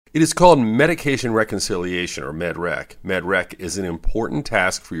It is called medication reconciliation, or MedRec. MedRec is an important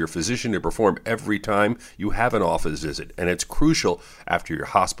task for your physician to perform every time you have an office visit, and it's crucial after you're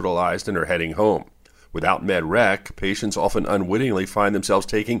hospitalized and are heading home. Without MedRec, patients often unwittingly find themselves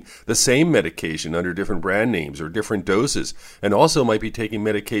taking the same medication under different brand names or different doses, and also might be taking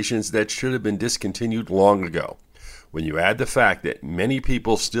medications that should have been discontinued long ago. When you add the fact that many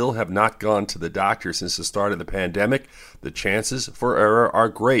people still have not gone to the doctor since the start of the pandemic, the chances for error are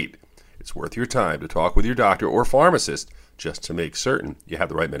great. It's worth your time to talk with your doctor or pharmacist just to make certain you have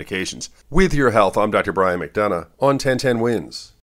the right medications. With your health, I'm Dr. Brian McDonough on 1010 Wins.